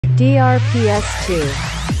DRPS 2.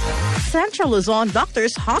 Central Luzon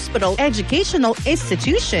Doctors Hospital Educational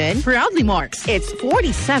Institution proudly marks its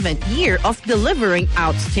 47th year of delivering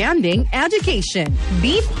outstanding education.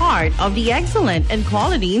 Be part of the excellent and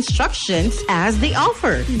quality instructions as they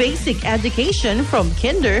offer basic education from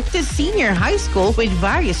kinder to senior high school with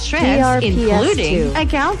various strands DRPS including 2.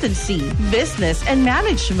 accountancy, business and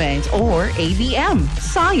management or ABM,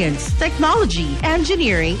 science, technology,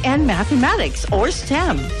 engineering and mathematics or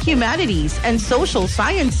STEM, humanities and social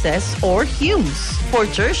sciences or HUMS. For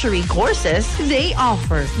tertiary courses, they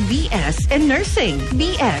offer BS in Nursing,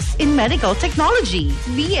 BS in Medical Technology,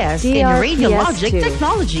 BS in DRPS Radiologic 2.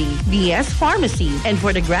 Technology, BS Pharmacy, and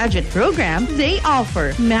for the graduate program, they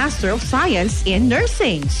offer Master of Science in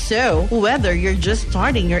Nursing. So, whether you're just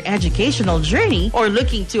starting your educational journey or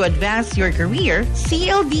looking to advance your career,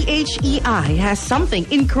 CLDHEI has something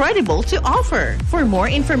incredible to offer. For more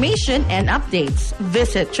information and updates,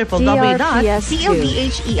 visit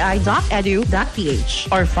www.cldhei.edu.ph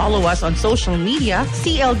or follow us on social media,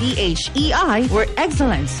 CLDHEI, where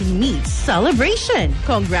excellence meets celebration.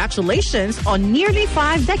 Congratulations on nearly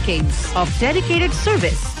 5 decades of dedicated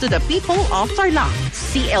service to the people of Tarlac.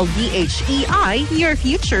 CLDHEI, your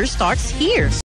future starts here.